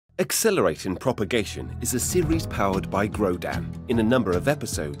Accelerate in Propagation is a series powered by Grodan. In a number of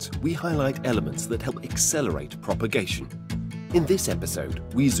episodes, we highlight elements that help accelerate propagation. In this episode,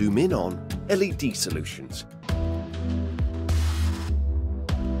 we zoom in on LED solutions.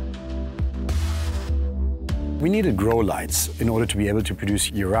 We needed grow lights in order to be able to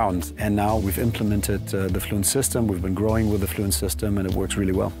produce year-round, and now we've implemented the Fluence system. We've been growing with the Fluence system, and it works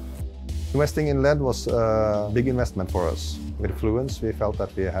really well. Investing in LED was a big investment for us. With Fluence, we felt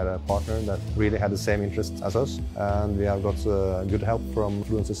that we had a partner that really had the same interests as us, and we have got good help from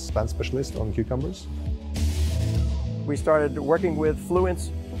Fluence's plant specialist on cucumbers. We started working with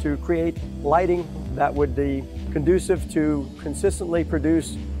Fluence to create lighting that would be conducive to consistently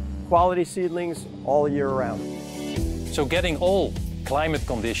produce quality seedlings all year round. So getting all climate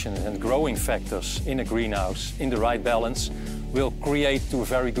conditions and growing factors in a greenhouse in the right balance will create to a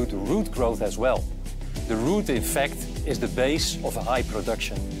very good root growth as well. The root, in fact, is the base of a high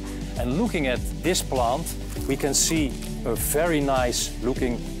production. And looking at this plant, we can see a very nice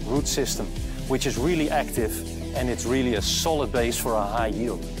looking root system, which is really active, and it's really a solid base for a high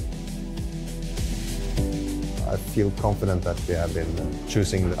yield. I feel confident that we have been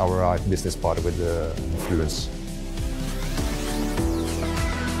choosing our right business partner with Fluence.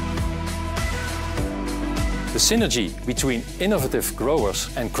 The synergy between innovative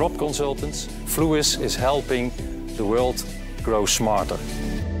growers and crop consultants, Fluence is helping the world grow smarter.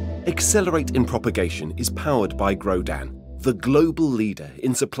 Accelerate in Propagation is powered by Grodan, the global leader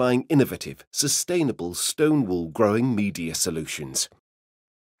in supplying innovative, sustainable stone wool growing media solutions.